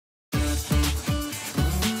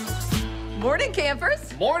Morning,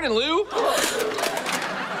 campers. Morning, Lou.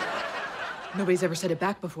 Nobody's ever said it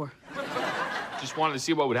back before. Just wanted to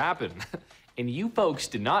see what would happen. And you folks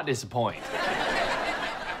did not disappoint.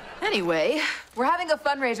 Anyway, we're having a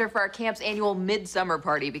fundraiser for our camp's annual midsummer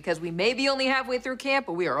party because we may be only halfway through camp,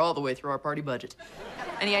 but we are all the way through our party budget.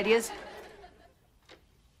 Any ideas?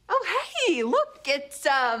 Oh, hey, look, it's,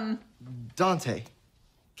 Dante,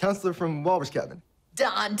 counselor from Walrus Cabin.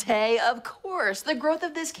 Dante, of course. The growth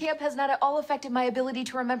of this camp has not at all affected my ability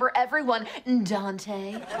to remember everyone.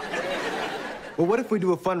 Dante. Well, what if we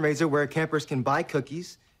do a fundraiser where campers can buy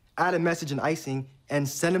cookies, add a message and icing, and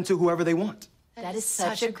send them to whoever they want? That is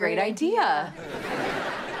such a great idea.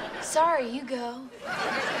 Sorry, you go.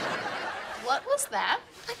 What was that?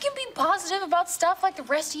 I can be positive about stuff like the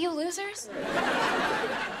rest of you losers.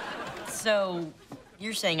 So,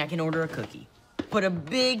 you're saying I can order a cookie, put a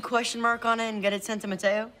big question mark on it, and get it sent to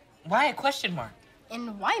Matteo? Why a question mark?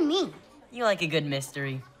 And why me? You like a good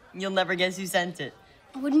mystery. You'll never guess who sent it.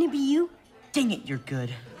 Wouldn't it be you? Dang it, you're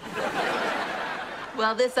good.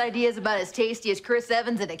 Well, this idea is about as tasty as Chris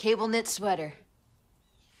Evans in a cable knit sweater.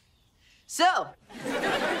 So,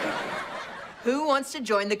 who wants to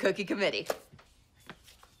join the cookie committee?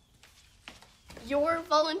 You're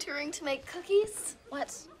volunteering to make cookies?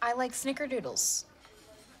 What? I like snickerdoodles.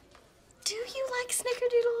 Do you like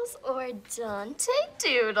snickerdoodles or Dante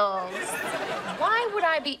doodles? Why would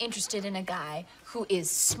I be interested in a guy who is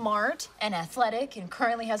smart and athletic and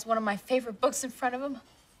currently has one of my favorite books in front of him?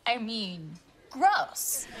 I mean,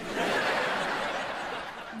 gross.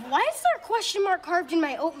 Why is there a question mark carved in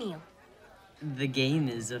my oatmeal? The game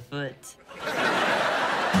is afoot.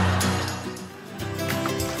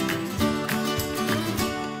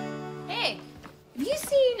 Hey, have you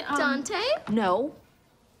seen, Dante? No.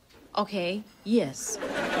 Okay, yes.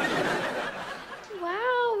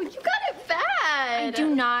 Wow, you got it bad. I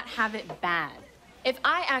do not have it bad. If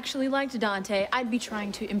I actually liked Dante, I'd be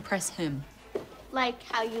trying to impress him. Like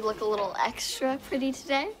how you look a little extra pretty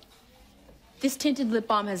today? This tinted lip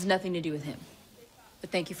balm has nothing to do with him. But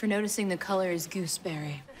thank you for noticing the color is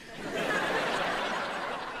gooseberry.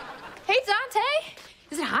 Hey, Dante!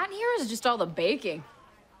 Is it hot in here or is it just all the baking?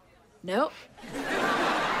 Nope.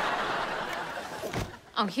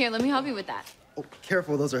 Oh, here, let me help you with that. Oh,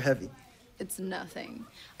 careful, those are heavy. It's nothing.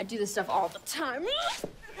 I do this stuff all the time.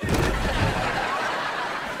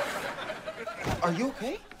 Are you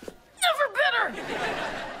okay? Never better!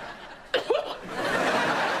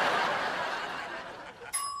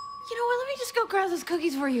 You know what? Let me just go grab those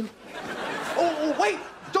cookies for you. Oh, wait!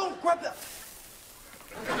 Don't grab that!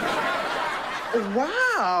 Oh,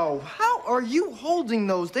 wow! How are you holding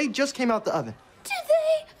those? They just came out the oven. Did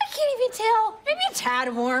they? I can't even tell. Maybe a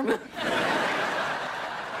tad warm.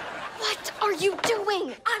 What are you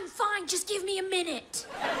doing? I'm fine. Just give me a minute.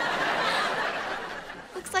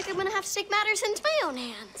 Looks like I'm gonna have to take matters into my own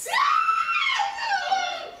hands.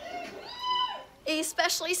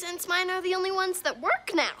 Especially since mine are the only ones that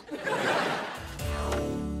work now.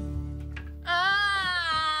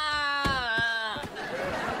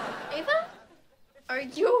 Ava? Are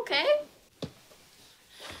you okay?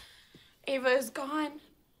 Ava is gone.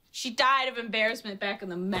 She died of embarrassment back in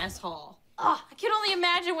the mess hall. Oh, I can only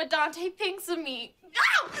imagine what Dante thinks of me.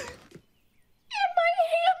 Ow! And my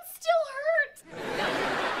hand still hurts.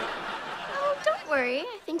 Oh, don't worry.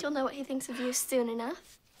 I think you'll know what he thinks of you soon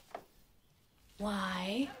enough.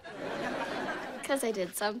 Why? Because I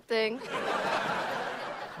did something.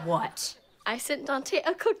 What? I sent Dante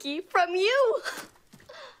a cookie from you.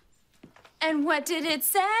 And what did it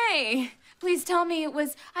say? Please tell me it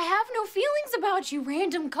was, I have no feelings about you,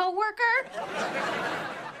 random coworker.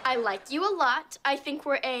 I like you a lot. I think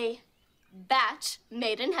we're a batch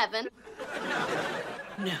made in heaven.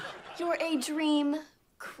 No. You're a dream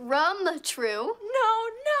crumb true.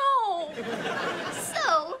 No.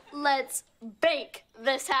 So let's bake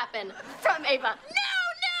this happen from Ava.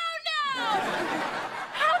 No.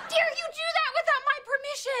 How dare you do that without my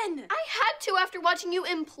permission? I had to after watching you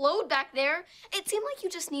implode back there. It seemed like you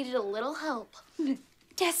just needed a little help.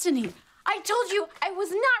 Destiny, I told you I was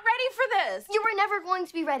not ready for this. You were never going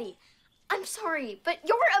to be ready. I'm sorry, but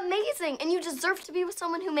you're amazing and you deserve to be with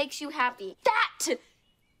someone who makes you happy. That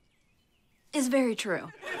is very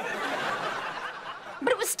true.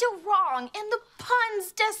 But it was still wrong. And the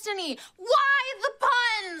puns, Destiny. Why the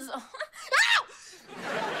puns? Ow!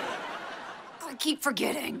 I keep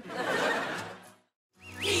forgetting.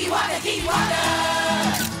 Kikiwaka, Kikiwaka.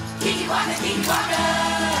 Kikiwaka, Kikiwaka.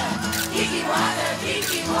 Kikiwaka,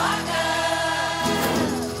 Kikiwaka.